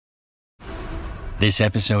This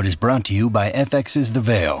episode is brought to you by FX's The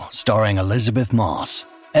Veil, starring Elizabeth Moss.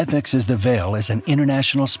 FX's The Veil is an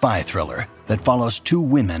international spy thriller that follows two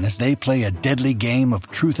women as they play a deadly game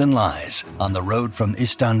of truth and lies on the road from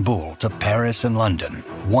Istanbul to Paris and London.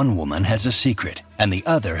 One woman has a secret, and the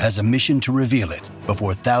other has a mission to reveal it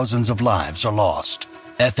before thousands of lives are lost.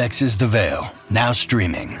 FX's The Veil, now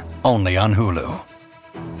streaming, only on Hulu.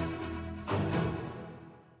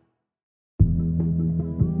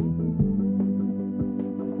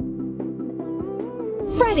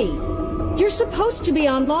 Freddie, you're supposed to be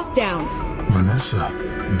on lockdown. Vanessa,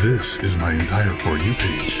 this is my entire For You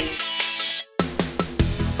page.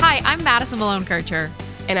 Hi, I'm Madison Malone-Kircher.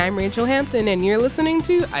 And I'm Rachel Hampton, and you're listening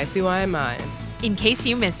to ICYMI. In case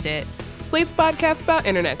you missed it. Slate's podcast about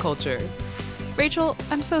internet culture. Rachel,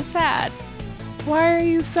 I'm so sad. Why are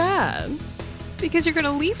you sad? Because you're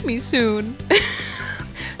gonna leave me soon.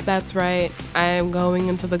 That's right. I am going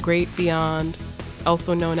into the great beyond,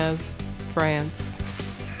 also known as France.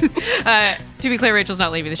 To be clear, Rachel's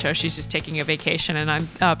not leaving the show. She's just taking a vacation, and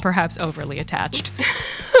I'm perhaps overly attached.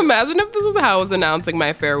 Imagine if this was how I was announcing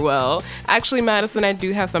my farewell. Actually, Madison, I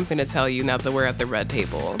do have something to tell you now that we're at the red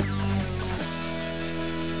table.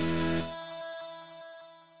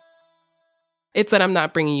 It's that I'm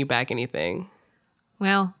not bringing you back anything.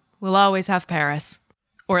 Well, we'll always have Paris.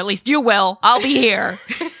 Or at least you will. I'll be here.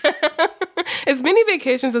 As many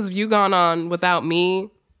vacations as you gone on without me,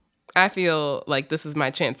 I feel like this is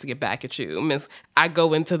my chance to get back at you. Miss, I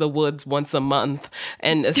go into the woods once a month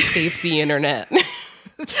and escape the internet.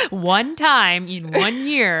 One time in 1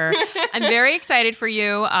 year. I'm very excited for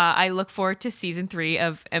you. I look forward to season 3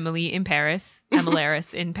 of Emily in Paris,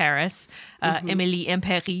 Emilaris in Paris, Emily in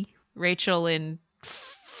Paris, Rachel in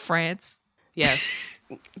France. Yes,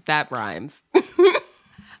 that rhymes.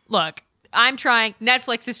 Look, I'm trying.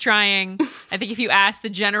 Netflix is trying. I think if you ask the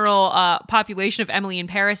general population of Emily in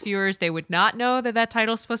Paris viewers, they would not know that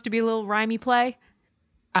title is supposed to be a little rhymey play.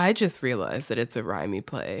 I just realized that it's a rhymey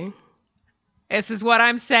play. This is what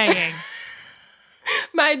I'm saying.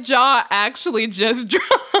 My jaw actually just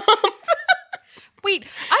dropped. Wait,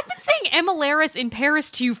 I've been saying Emilaris in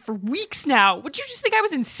Paris to you for weeks now. Would you just think I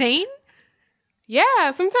was insane?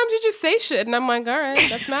 Yeah, sometimes you just say shit, and I'm like, all right,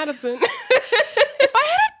 that's Madison. If I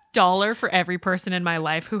had $1 for every person in my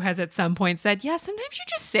life who has at some point said, yeah, sometimes you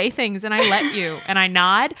just say things and I let you and I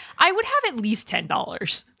nod, I would have at least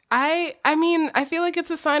 $10. I mean, I feel like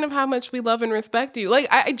it's a sign of how much we love and respect you. Like,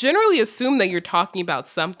 I generally assume that you're talking about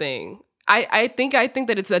something. I think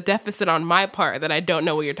that it's a deficit on my part that I don't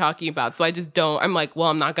know what you're talking about. So I just don't. I'm like, well,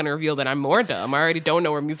 I'm not going to reveal that I'm more dumb. I already don't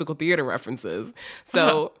know where musical theater references.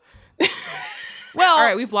 So, well, all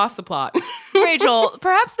right, we've lost the plot. Rachel,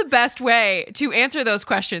 perhaps the best way to answer those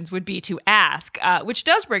questions would be to ask, which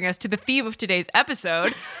does bring us to the theme of today's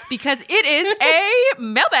episode, because it is a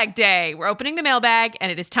mailbag day. We're opening the mailbag,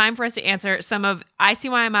 and it is time for us to answer some of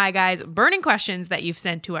ICYMI guys' burning questions that you've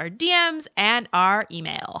sent to our DMs and our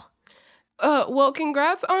email. Well,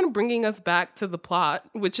 congrats on bringing us back to the plot,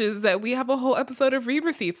 which is that we have a whole episode of Read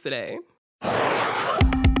Receipts today.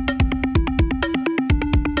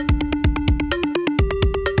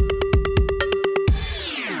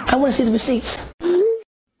 I want to see the receipts.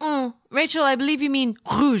 Rachel, I believe you mean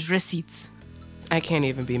rouge receipts. I can't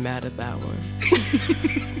even be mad at that one.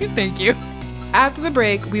 Thank you. After the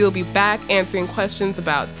break, we will be back answering questions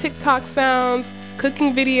about TikTok sounds,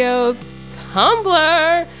 cooking videos,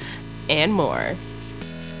 Tumblr, and more.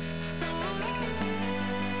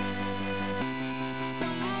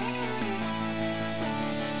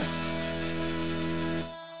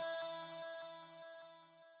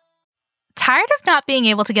 Tired of not being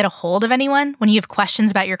able to get a hold of anyone when you have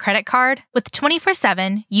questions about your credit card? With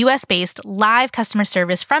 24/7 US-based live customer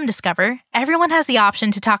service from Discover, everyone has the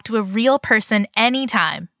option to talk to a real person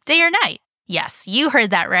anytime, day or night. Yes, you heard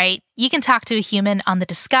that right. You can talk to a human on the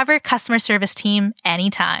Discover customer service team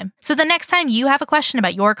anytime. So the next time you have a question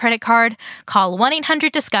about your credit card, call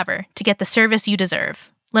 1-800-DISCOVER to get the service you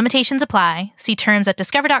deserve. Limitations apply. See terms at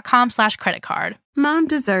discover.com/creditcard. Mom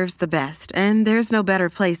deserves the best, and there's no better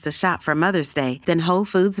place to shop for Mother's Day than Whole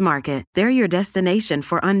Foods Market. They're your destination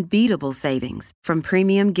for unbeatable savings, from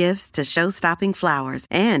premium gifts to show-stopping flowers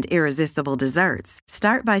and irresistible desserts.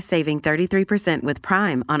 Start by saving 33% with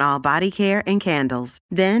Prime on all body care and candles.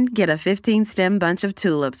 Then get a 15-stem bunch of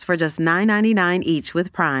tulips for just $9.99 each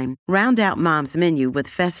with Prime. Round out Mom's menu with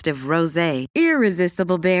festive rosé,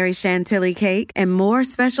 irresistible berry chantilly cake, and more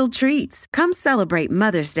special treats. Come celebrate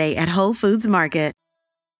Mother's Day at Whole Foods Market.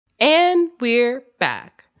 And we're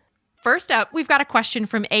back. First up, we've got a question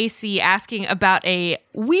from AC asking about a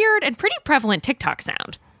weird and pretty prevalent TikTok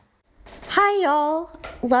sound. Hi, y'all.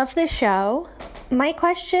 Love the show. My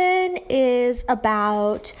question is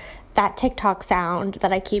about that TikTok sound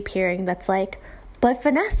that I keep hearing that's like, but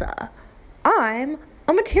Vanessa, I'm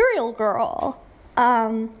a material girl.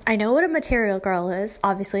 I know what a material girl is.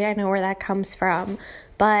 Obviously, I know where that comes from.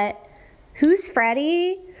 But who's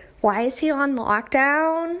Freddie? Why is he on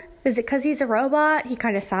lockdown? Is it because he's a robot? He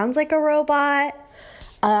kind of sounds like a robot.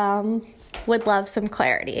 Would love some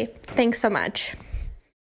clarity. Thanks so much.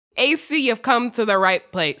 AC, you've come to the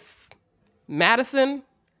right place. Madison,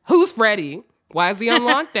 who's Freddie? Why is he on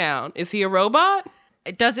lockdown? Is he a robot?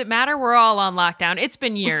 It doesn't matter. We're all on lockdown. It's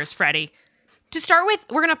been years, Freddie. To start with,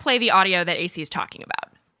 we're going to play the audio that AC is talking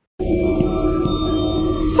about.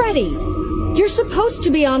 Freddie, you're supposed to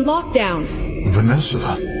be on lockdown.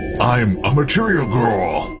 Vanessa, I'm a material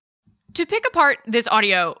girl. To pick apart this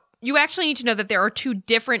audio, you actually need to know that there are two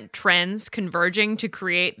different trends converging to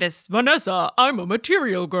create this Vanessa, I'm a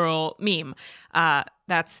material girl meme.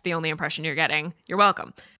 That's the only impression you're getting. You're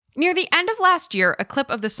welcome. Near the end of last year, a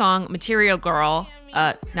clip of the song Material Girl,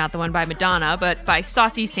 not the one by Madonna, but by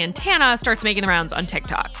Saucy Santana, starts making the rounds on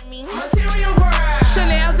TikTok. Material girl.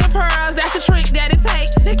 Chanel's and pearls, that's the trick that it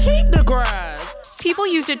takes to keep the girls. People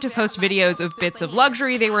used it to post videos of bits of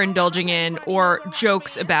luxury they were indulging in or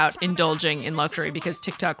jokes about indulging in luxury because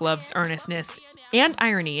TikTok loves earnestness and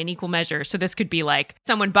irony in equal measure. So this could be like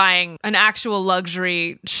someone buying an actual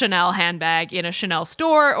luxury Chanel handbag in a Chanel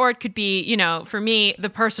store, or it could be, you know, for me,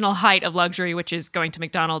 the personal height of luxury, which is going to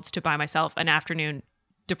McDonald's to buy myself an afternoon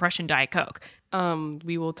depression Diet Coke.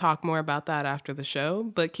 We will talk more about that after the show,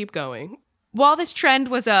 but keep going. While this trend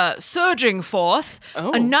was surging forth,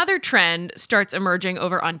 another trend starts emerging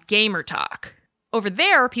over on Gamer Talk. Over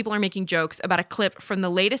there, people are making jokes about a clip from the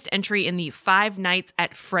latest entry in the Five Nights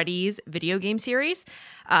at Freddy's video game series,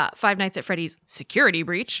 Five Nights at Freddy's Security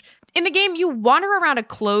Breach. In the game, you wander around a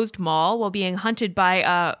closed mall while being hunted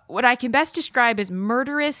by what I can best describe as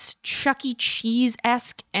murderous Chuck E.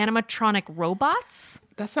 Cheese-esque animatronic robots.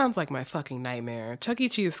 That sounds like my fucking nightmare. Chuck E.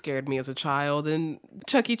 Cheese scared me as a child, and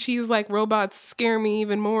Chuck E. Cheese-like robots scare me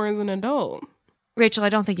even more as an adult. Rachel, I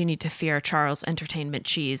don't think you need to fear Charles Entertainment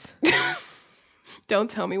Cheese. Don't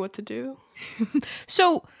tell me what to do.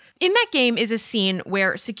 So, in that game is a scene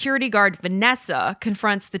where security guard Vanessa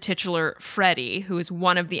confronts the titular Freddy, who is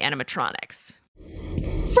one of the animatronics.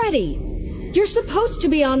 Freddie, you're supposed to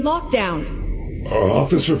be on lockdown.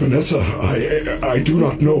 Officer Vanessa, I do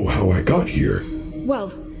not know how I got here.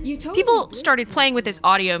 Well, you told People started playing with this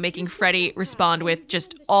audio, making Freddie respond with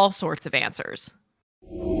just all sorts of answers.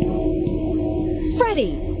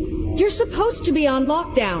 Freddie, you're supposed to be on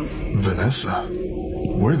lockdown. Vanessa,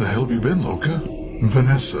 where the hell have you been, Loca?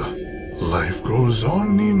 Vanessa, life goes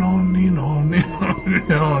on and on and on and on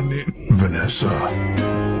and on. Vanessa,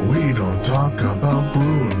 we don't talk about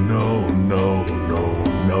Bruno,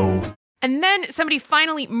 no. And then somebody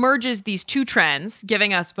finally merges these two trends,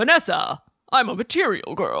 giving us Vanessa, I'm a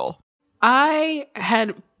material girl. I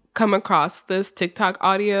had come across this TikTok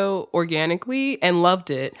audio organically and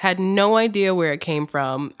loved it. Had no idea where it came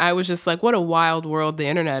from. I was just like, what a wild world the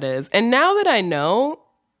internet is. And now that I know,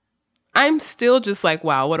 I'm still just like,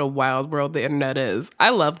 wow, what a wild world the internet is. I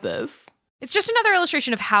love this. It's just another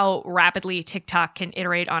illustration of how rapidly TikTok can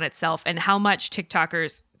iterate on itself and how much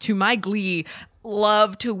TikTokers, to my glee,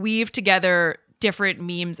 love to weave together different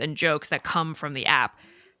memes and jokes that come from the app.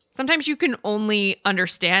 Sometimes you can only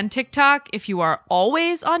understand TikTok if you are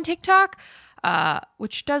always on TikTok,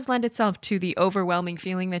 which does lend itself to the overwhelming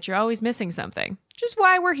feeling that you're always missing something, which is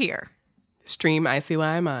why we're here. Stream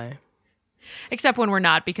ICYMI. Except when we're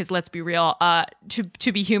not, because let's be real,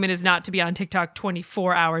 to be human is not to be on TikTok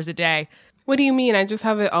 24 hours a day. What do you mean? I just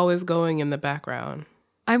have it always going in the background.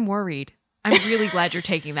 I'm worried. I'm really glad you're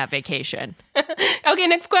taking that vacation. Okay,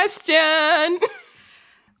 next question.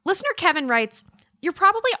 Listener Kevin writes, you're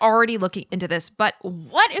probably already looking into this, but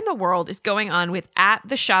what in the world is going on with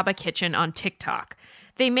 @TheShaba Kitchen on TikTok?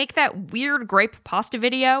 They make that weird grape pasta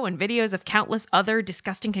video and videos of countless other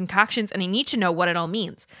disgusting concoctions, and I need to know what it all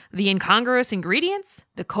means. The incongruous ingredients,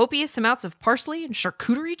 the copious amounts of parsley and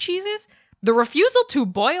charcuterie cheeses, the refusal to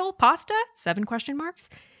boil pasta? 7 question marks.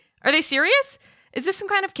 Are they serious? Is this some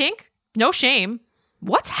kind of kink? No shame.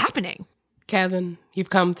 What's happening? Kevin,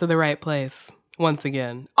 you've come to the right place. Once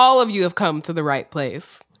again, all of you have come to the right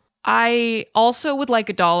place. I also would like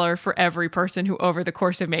 $1 for every person who over the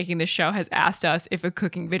course of making this show has asked us if a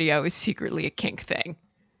cooking video is secretly a kink thing.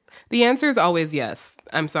 The answer is always yes,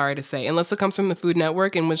 I'm sorry to say, unless it comes from the Food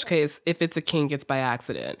Network, in which case, if it's a kink, it's by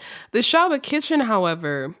accident. The Shaba Kitchen,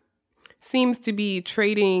 however, seems to be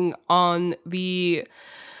trading on the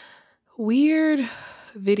weird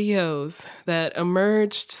videos that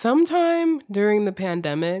emerged sometime during the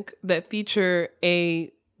pandemic that feature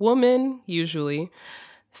a woman, usually,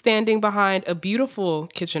 standing behind a beautiful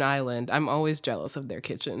kitchen island. I'm always jealous of their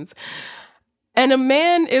kitchens. And a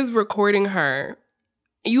man is recording her.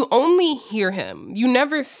 You only hear him. You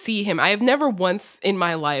never see him. I have never once in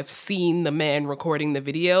my life seen the man recording the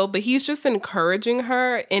video, but he's just encouraging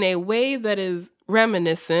her in a way that is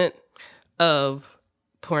reminiscent of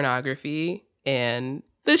pornography. And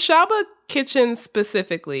the Shaba Kitchen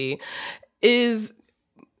specifically is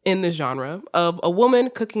in the genre of a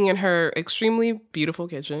woman cooking in her extremely beautiful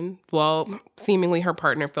kitchen while seemingly her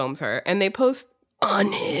partner films her. And they post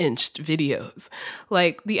unhinged videos,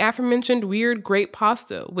 like the aforementioned weird grape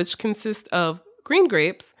pasta, which consists of green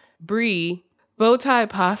grapes, brie, bow tie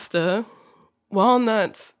pasta,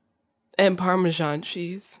 walnuts, and Parmesan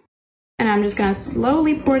cheese. And I'm just gonna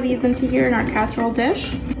slowly pour these into here in our casserole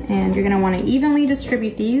dish. And you're gonna wanna evenly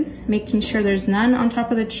distribute these, making sure there's none on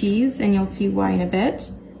top of the cheese, and you'll see why in a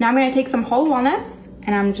bit. Now I'm gonna take some whole walnuts,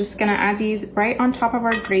 and I'm just gonna add these right on top of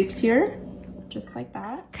our grapes here, just like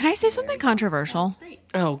that. Can I say something controversial?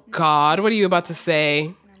 Oh God, what are you about to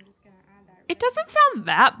say? It doesn't sound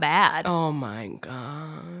that bad. Oh my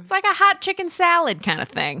God. It's like a hot chicken salad kind of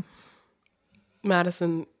thing.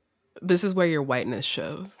 Madison, this is where your whiteness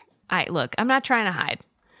shows. Look, I'm not trying to hide.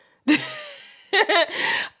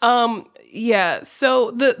 Yeah,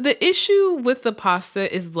 so the issue with the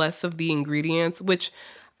pasta is less of the ingredients, which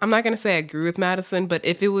I'm not going to say I agree with Madison, but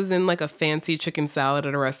if it was in like a fancy chicken salad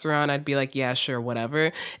at a restaurant, I'd be like, yeah, sure,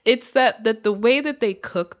 whatever. It's that the way that they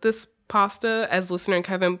cook this pasta, as listener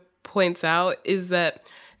Kevin points out, is that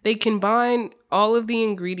they combine all of the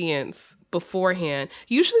ingredients beforehand,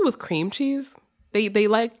 usually with cream cheese. They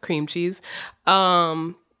like cream cheese.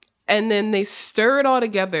 And then they stir it all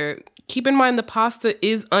together. Keep in mind the pasta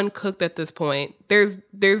is uncooked at this point. There's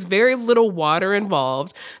very little water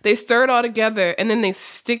involved. They stir it all together and then they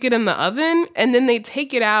stick it in the oven and then they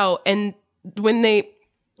take it out. And when they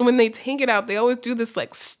take it out, they always do this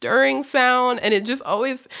like stirring sound and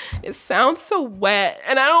it sounds so wet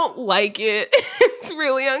and I don't like it. It's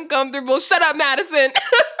really uncomfortable. Shut up, Madison.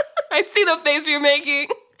 I see the face you're making.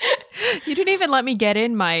 You didn't even let me get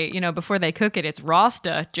in my, before they cook it, it's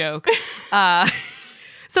Rasta joke.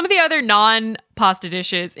 Some of the other non-pasta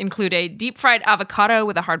dishes include a deep-fried avocado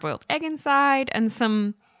with a hard-boiled egg inside and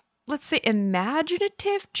some, let's say,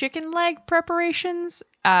 imaginative chicken leg preparations.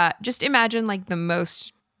 Just imagine like the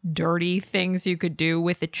most dirty things you could do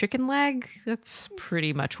with a chicken leg. That's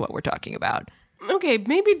pretty much what we're talking about. Okay,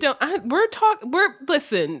 maybe don't.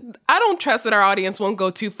 Listen, I don't trust that our audience won't go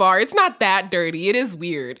too far. It's not that dirty. It is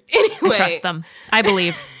weird. Anyway. I trust them. I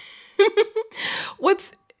believe.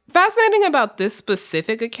 What's fascinating about this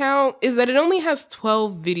specific account is that it only has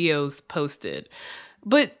 12 videos posted,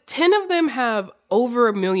 but 10 of them have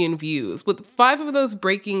over 1 million views, with 5 of those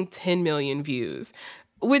breaking 10 million views,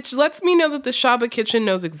 which lets me know that the Shaba Kitchen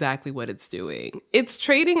knows exactly what it's doing. It's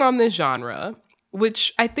trading on this genre,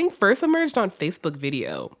 which I think first emerged on Facebook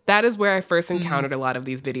video. That is where I first encountered a lot of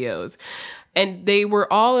these videos. And they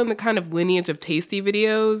were all in the kind of lineage of Tasty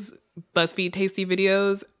videos, BuzzFeed Tasty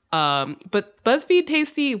videos. But BuzzFeed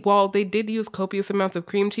Tasty, while they did use copious amounts of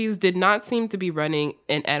cream cheese, did not seem to be running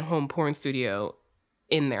an at-home porn studio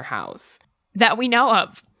in their house. That we know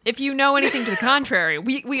of. If you know anything to the contrary,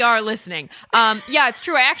 we are listening. Yeah, it's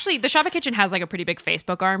true. Actually, the Shaba Kitchen has like a pretty big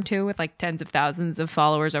Facebook arm too, with like tens of thousands of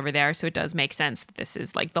followers over there. So it does make sense that this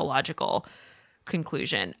is like the logical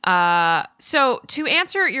conclusion. So to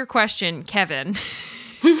answer your question, Kevin,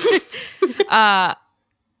 I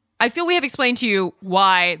feel we have explained to you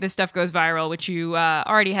why this stuff goes viral, which you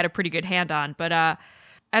already had a pretty good hand on. But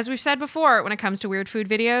as we've said before, when it comes to weird food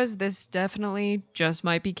videos, this definitely just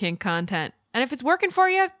might be kink content. And if it's working for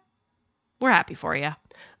you, we're happy for you.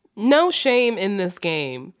 No shame in this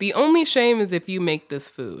game. The only shame is if you make this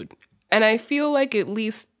food. And I feel like at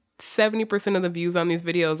least 70% of the views on these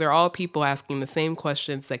videos are all people asking the same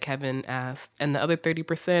questions that Kevin asked. And the other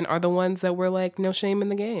 30% are the ones that were like, no shame in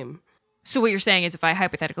the game. So what you're saying is if I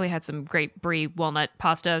hypothetically had some great brie walnut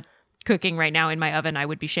pasta cooking right now in my oven, I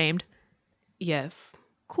would be shamed? Yes.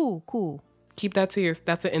 Cool. Keep that to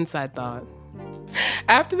that's an inside thought.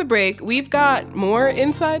 After the break, we've got more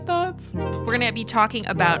inside thoughts. We're going to be talking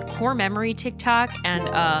about core memory TikTok and,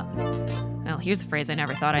 well, here's the phrase I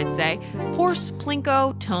never thought I'd say, horse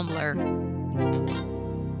plinko Tumblr.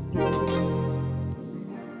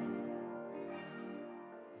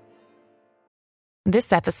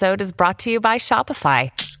 This episode is brought to you by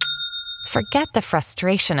Shopify. Forget the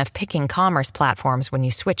frustration of picking commerce platforms when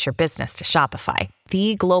you switch your business to Shopify,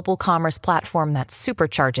 the global commerce platform that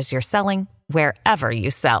supercharges your selling wherever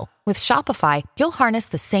you sell. With Shopify, you'll harness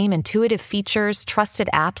the same intuitive features,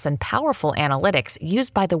 trusted apps, and powerful analytics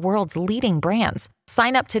used by the world's leading brands.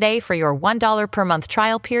 Sign up today for your $1 per month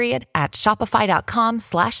trial period at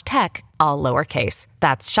shopify.com/tech, all lowercase.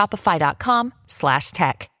 That's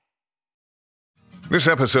shopify.com/tech. This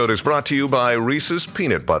episode is brought to you by Reese's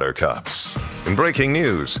Peanut Butter Cups. In breaking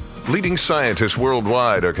news, leading scientists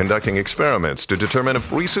worldwide are conducting experiments to determine if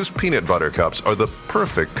Reese's Peanut Butter Cups are the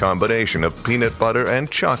perfect combination of peanut butter and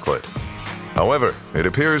chocolate. However, it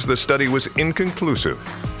appears the study was inconclusive,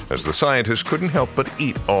 as the scientists couldn't help but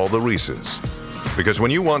eat all the Reese's. Because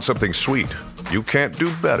when you want something sweet, you can't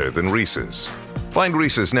do better than Reese's. Find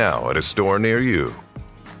Reese's now at a store near you.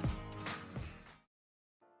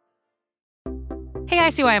 Hey,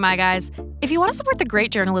 ICYMI guys. If you want to support the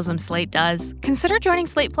great journalism Slate does, consider joining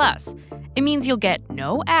Slate Plus. It means you'll get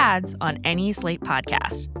no ads on any Slate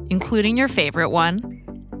podcast, including your favorite one.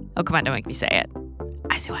 Oh, come on, don't make me say it.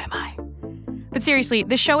 ICYMI. But seriously,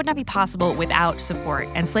 this show would not be possible without support,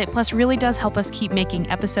 and Slate Plus really does help us keep making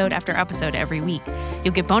episode after episode every week.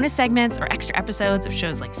 You'll get bonus segments or extra episodes of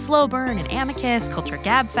shows like Slow Burn and Amicus, Culture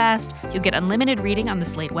Gabfest. You'll get unlimited reading on the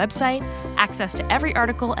Slate website, access to every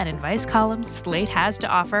article and advice column Slate has to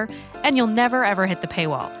offer, and you'll never ever hit the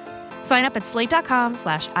paywall. Sign up at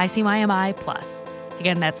slate.com/ICYMI plus.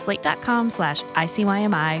 Again, that's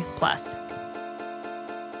slate.com/ICYMI plus.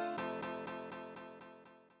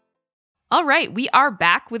 All right, we are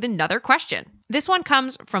back with another question. This one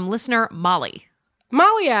comes from listener Molly.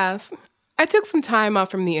 Molly asks, I took some time off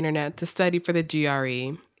from the internet to study for the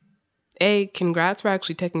GRE. A, congrats for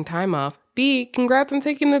actually taking time off. B, congrats on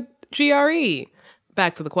taking the GRE.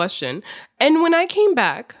 Back to the question. And when I came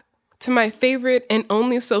back to my favorite and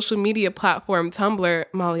only social media platform, Tumblr,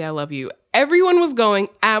 Molly, I love you, everyone was going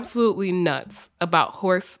absolutely nuts about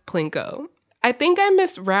horse Plinko. I think I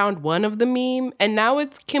missed round 1 of the meme, and now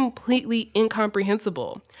it's completely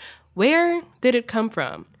incomprehensible. Where did it come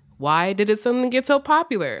from? Why did it suddenly get so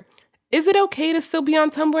popular? Is it okay to still be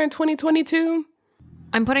on Tumblr in 2022?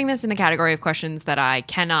 I'm putting this in the category of questions that I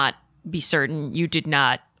cannot be certain you did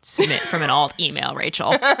not submit from an alt email,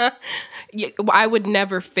 Rachel. Yeah, I would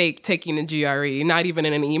never fake taking the GRE, not even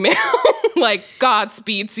in an email. Like,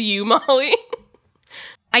 Godspeed to you, Molly.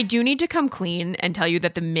 I do need to come clean and tell you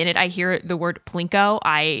that the minute I hear the word Plinko,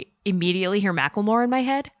 I immediately hear Macklemore in my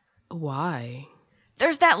head. Why?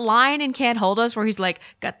 There's that line in Can't Hold Us where he's like,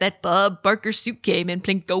 got that Bob Barker suit game and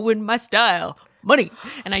Plinko in my style. Money.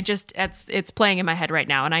 And it's playing in my head right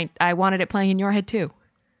now. And I wanted it playing in your head too.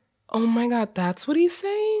 Oh my God, that's what he's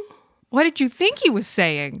saying? What did you think he was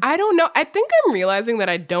saying? I don't know. I think I'm realizing that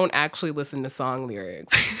I don't actually listen to song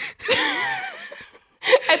lyrics.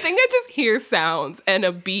 I think I just hear sounds and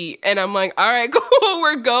a beat, and I'm like, all right, cool,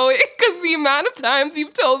 we're going. Because the amount of times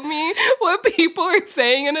you've told me what people are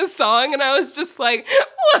saying in a song, and I was just like,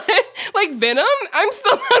 what? Like Venom? I'm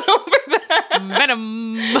still not over that.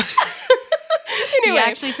 Venom. Anyway. He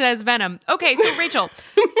actually says Venom. Okay, so Rachel,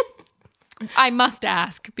 I must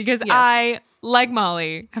ask, because Yes. I, like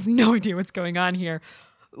Molly, have no idea what's going on here.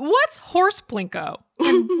 What's horse Plinko?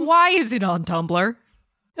 And why is it on Tumblr?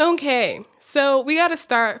 Okay, so we got to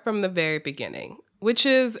start from the very beginning, which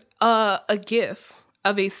is a GIF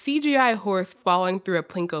of a CGI horse falling through a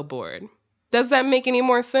Plinko board. Does that make any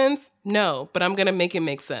more sense? No, but I'm going to make it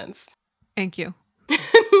make sense. Thank you.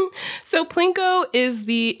 So Plinko is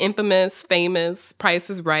the infamous, famous Price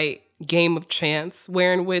is Right game of chance,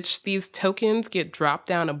 wherein which these tokens get dropped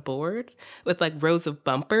down a board with like rows of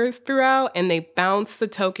bumpers throughout, and they bounce the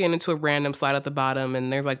token into a random slot at the bottom,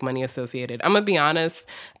 and there's like money associated. I'm gonna be honest,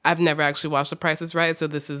 I've never actually watched The Price is Right, so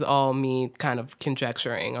this is all me kind of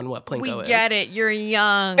conjecturing on what Plinko is. We get it. You're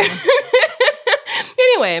young.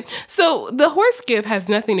 Anyway, so the horse GIF has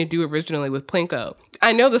nothing to do originally with Plinko.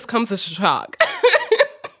 I know this comes as a shock.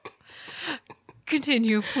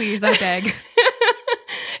 Continue, please, I beg.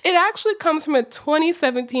 It actually comes from a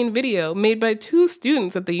 2017 video made by 2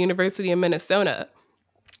 students at the University of Minnesota.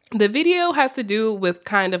 The video has to do with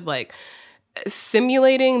kind of like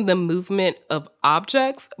simulating the movement of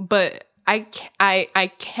objects, but I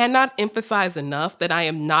cannot emphasize enough that I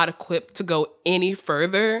am not equipped to go any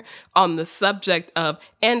further on the subject of,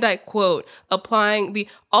 and I quote, applying the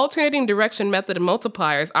alternating direction method of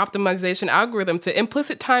multipliers optimization algorithm to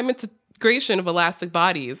implicit time integration of elastic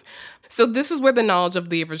bodies. So this is where the knowledge of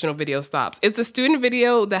the original video stops. It's a student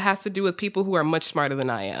video that has to do with people who are much smarter than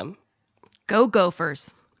I am. Go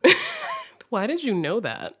Gophers. Why did you know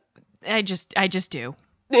that? I just do.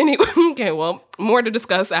 Anyway, okay, well, more to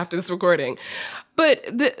discuss after this recording. But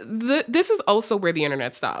this is also where the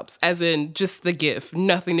internet stops, as in just the GIF,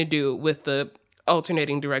 nothing to do with the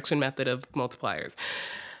alternating direction method of multipliers.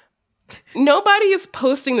 Nobody is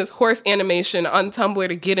posting this horse animation on Tumblr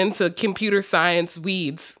to get into computer science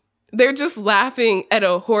weeds. They're just laughing at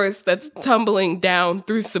a horse that's tumbling down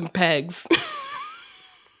through some pegs.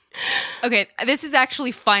 Okay, this is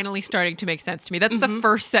actually finally starting to make sense to me. That's the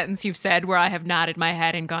first sentence you've said where I have nodded my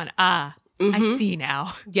head and gone, I see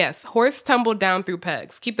now. Yes, horse tumbled down through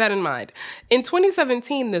pegs. Keep that in mind. In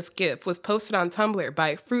 2017, this GIF was posted on Tumblr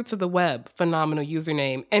by Fruits of the Web, phenomenal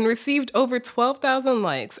username, and received over 12,000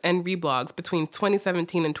 likes and reblogs between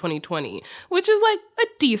 2017 and 2020, which is like a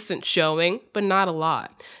decent showing, but not a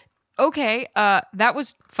lot. Okay, that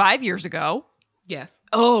was 5 years ago. Yes.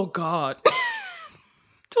 Oh, God.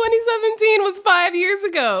 2017 was 5 years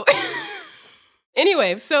ago.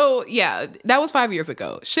 Anyway, so yeah, that was 5 years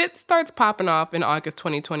ago. Shit starts popping off in August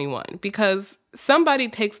 2021 because somebody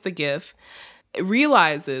takes the GIF,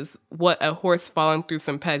 realizes what a horse falling through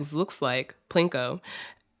some pegs looks like, Plinko,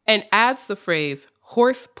 and adds the phrase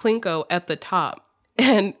horse Plinko at the top.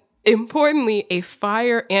 And importantly, a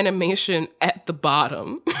fire animation at the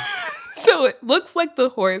bottom. So it looks like the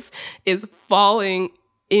horse is falling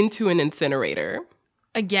into an incinerator.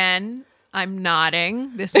 Again, I'm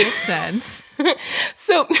nodding. This makes sense.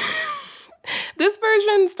 So this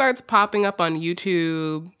version starts popping up on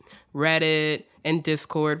YouTube, Reddit, and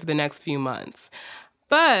Discord for the next few months.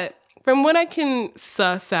 But from what I can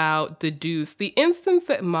deduce, the instance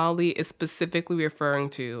that Molly is specifically referring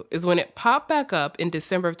to is when it popped back up in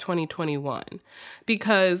December of 2021,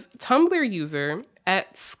 because Tumblr user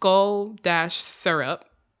at skull-syrup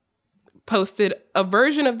posted a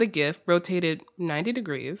version of the GIF rotated 90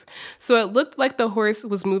 degrees, so it looked like the horse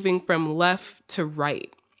was moving from left to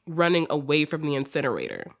right, running away from the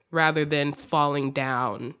incinerator, rather than falling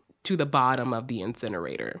down to the bottom of the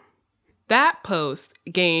incinerator. That post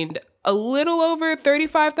gained a little over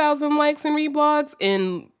 35,000 likes and reblogs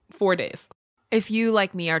in 4 days. If you,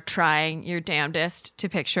 like me, are trying your damnedest to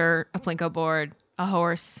picture a Plinko board, a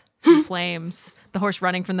horse, some flames, the horse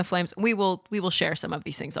running from the flames, we will share some of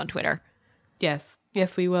these things on Twitter.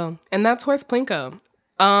 Yes, we will. And that's Horse Plinko.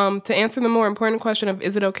 To answer the more important question of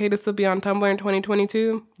is it okay to still be on Tumblr in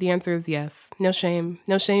 2022? The answer is yes. No shame.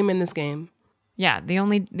 No shame in this game. Yeah, the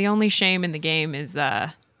only shame in the game is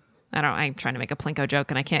I'm trying to make a Plinko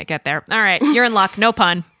joke and I can't get there. All right, you're in luck. No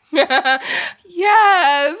pun.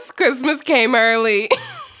 Yes, Christmas came early.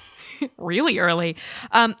 Really early.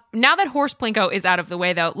 Now that Horse Plinko is out of the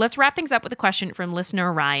way, though, let's wrap things up with a question from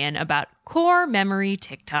listener Ryan about core memory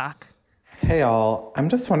TikTok. Hey all, I'm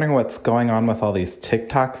just wondering what's going on with all these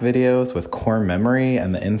TikTok videos with core memory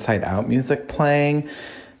and the Inside Out music playing.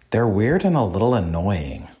 They're weird and a little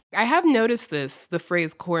annoying. I have noticed the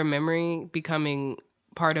phrase core memory becoming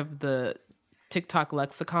part of the TikTok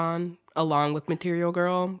lexicon along with Material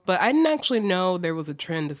Girl, but I didn't actually know there was a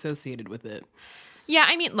trend associated with it. Yeah,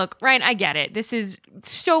 I mean, look, Ryan, I get it. This is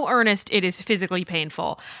so earnest, it is physically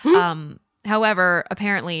painful. However,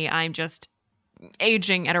 apparently I'm just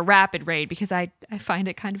aging at a rapid rate because I find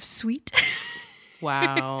it kind of sweet.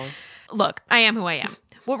 Wow. Look, I am who I am.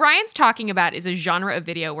 What Ryan's talking about is a genre of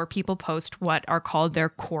video where people post what are called their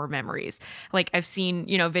core memories. Like I've seen,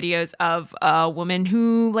 videos of a woman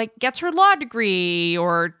who gets her law degree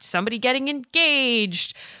or somebody getting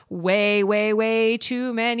engaged. Way, way, way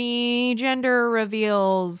too many gender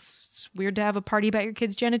reveals. It's weird to have a party about your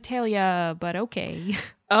kid's genitalia, but okay.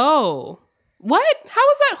 Oh. What?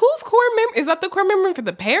 How is that? Whose core memory? Is that the core memory for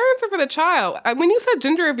the parents or for the child? When you said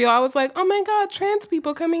gender reveal, I was like, oh my God, trans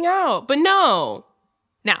people coming out. But no.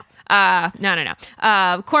 No.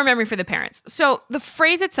 Core memory for the parents. So the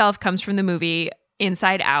phrase itself comes from the movie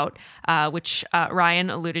Inside Out, which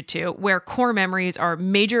Ryan alluded to, where core memories are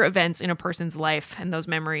major events in a person's life, and those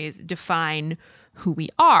memories define who we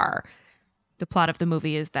are. The plot of the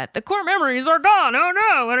movie is that the core memories are gone. Oh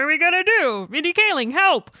no, what are we gonna do? Mindy Kaling,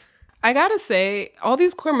 help! I gotta say, all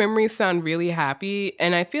these core memories sound really happy,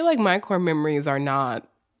 and I feel like my core memories are not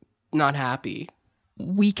happy.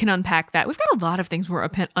 We can unpack that. We've got a lot of things we're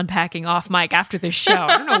unpacking off mic after this show.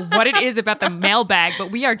 I don't know what it is about the mailbag, but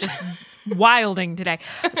we are just wilding today.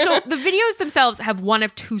 So the videos themselves have one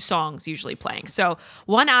of two songs usually playing. So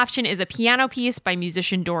one option is a piano piece by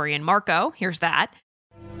musician Dorian Marco. Here's that.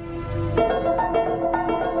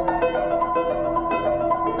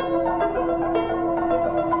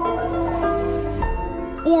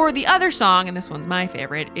 Or the other song, and this one's my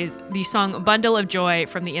favorite, is the song Bundle of Joy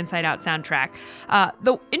from the Inside Out soundtrack.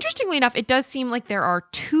 Though, interestingly enough, it does seem like there are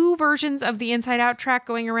two versions of the Inside Out track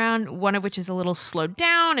going around, one of which is a little slowed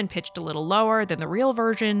down and pitched a little lower than the real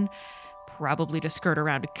version, probably to skirt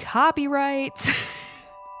around copyrights.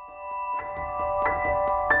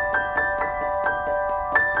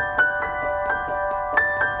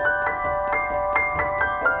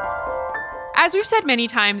 As we've said many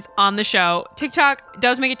times on the show, TikTok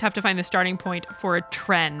does make it tough to find the starting point for a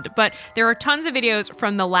trend, but there are tons of videos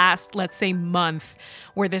from the last, let's say, month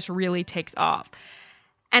where this really takes off.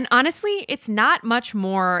 And honestly, it's not much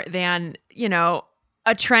more than,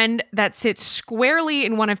 a trend that sits squarely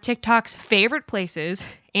in one of TikTok's favorite places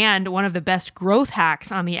and one of the best growth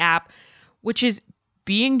hacks on the app, which is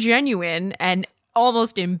being genuine and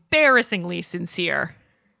almost embarrassingly sincere.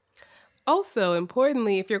 Also,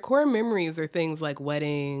 importantly, if your core memories are things like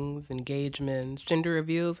weddings, engagements, gender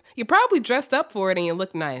reveals, you probably dressed up for it and you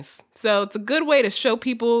look nice. So it's a good way to show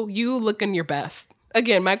people you looking your best.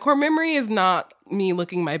 Again, my core memory is not me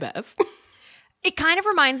looking my best. It kind of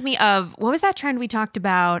reminds me of, what was that trend we talked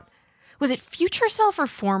about? Was it future self or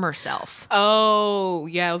former self? Oh,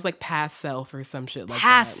 yeah, it was like past self or some shit like that.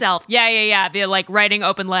 Past self. Yeah. They're like writing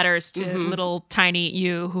open letters to little tiny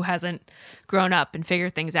you who hasn't grown up and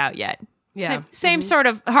figured things out yet. Yeah. Same sort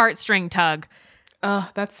of heartstring tug.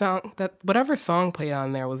 That whatever song played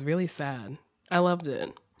on there was really sad. I loved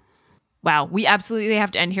it. Wow, we absolutely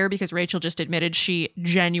have to end here because Rachel just admitted she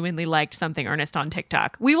genuinely liked Something Earnest on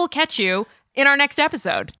TikTok. We will catch you in our next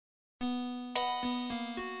episode.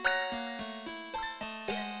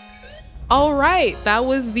 All right, that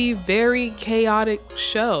was the very chaotic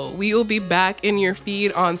show. We will be back in your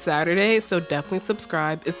feed on Saturday, so definitely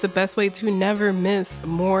subscribe. It's the best way to never miss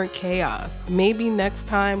more chaos. Maybe next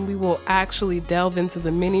time we will actually delve into the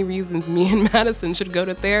many reasons me and Madison should go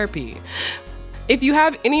to therapy. If you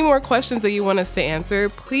have any more questions that you want us to answer,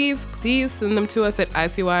 please send them to us at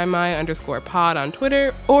ICYMI_pod on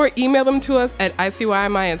Twitter or email them to us at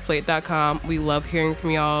ICYMI@slate.com. We love hearing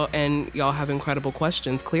from y'all, and y'all have incredible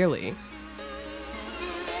questions, clearly.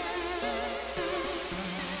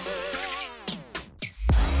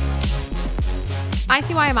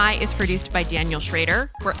 ICYMI is produced by Daniel Schrader.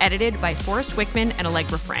 We're edited by Forrest Wickman and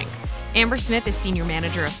Allegra Frank. Amber Smith is Senior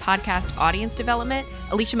Manager of Podcast Audience Development.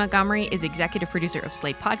 Alicia Montgomery is Executive Producer of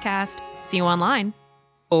Slate Podcast. See you online.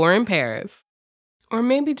 Or in Paris. Or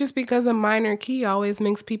maybe just because a minor key always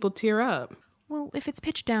makes people tear up. Well, if it's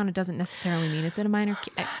pitched down, it doesn't necessarily mean it's in a minor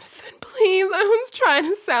key. Madison, please. I was trying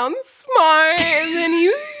to sound smart, and then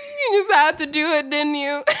you just had to do it, didn't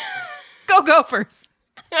you? Go first.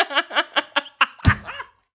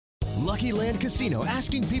 Lucky Land Casino,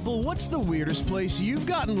 asking people, what's the weirdest place you've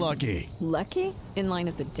gotten lucky? Lucky? In line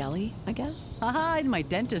at the deli, I guess? Aha, in my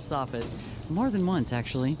dentist's office. More than once,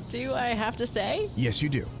 actually. Do I have to say? Yes, you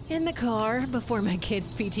do. In the car before my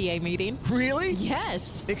kids' PTA meeting. Really?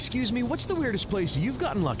 Yes. Excuse me, what's the weirdest place you've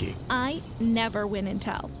gotten lucky? I never win and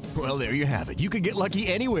tell. Well, there you have it. You can get lucky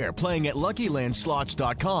anywhere, playing at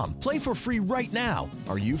LuckyLandSlots.com. Play for free right now.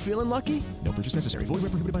 Are you feeling lucky? No purchase necessary. Void where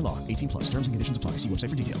prohibited by law. 18+. Terms and conditions apply. See website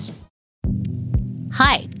for details.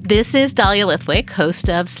 Hi, this is Dahlia Lithwick, host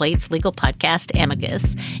of Slate's legal podcast,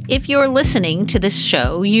 Amicus. If you're listening to this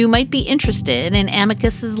show, you might be interested in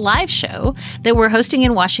Amicus's live show that we're hosting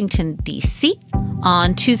in Washington, D.C.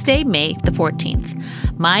 on Tuesday, May the 14th.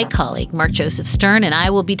 My colleague, Mark Joseph Stern, and I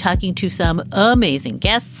will be talking to some amazing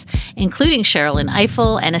guests, including Sherilyn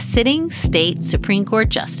Ifill and a sitting state Supreme Court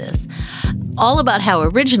justice, all about how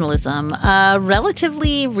originalism, a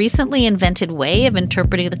relatively recently invented way of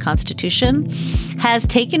interpreting the Constitution, has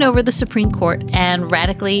taken over the Supreme Court and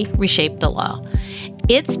radically reshaped the law.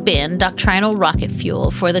 It's been doctrinal rocket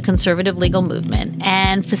fuel for the conservative legal movement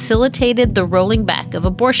and facilitated the rolling back of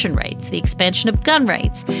abortion rights, the expansion of gun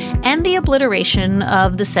rights, and the obliteration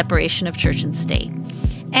of the separation of church and state.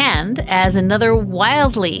 And as another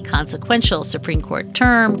wildly consequential Supreme Court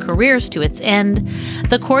term careers to its end,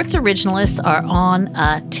 the court's originalists are on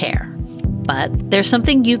a tear. But there's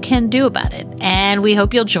something you can do about it, and we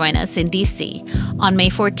hope you'll join us in D.C. on May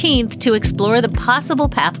 14th to explore the possible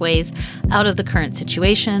pathways out of the current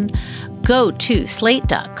situation. Go to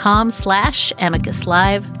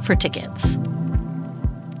slate.com/amicuslive for tickets.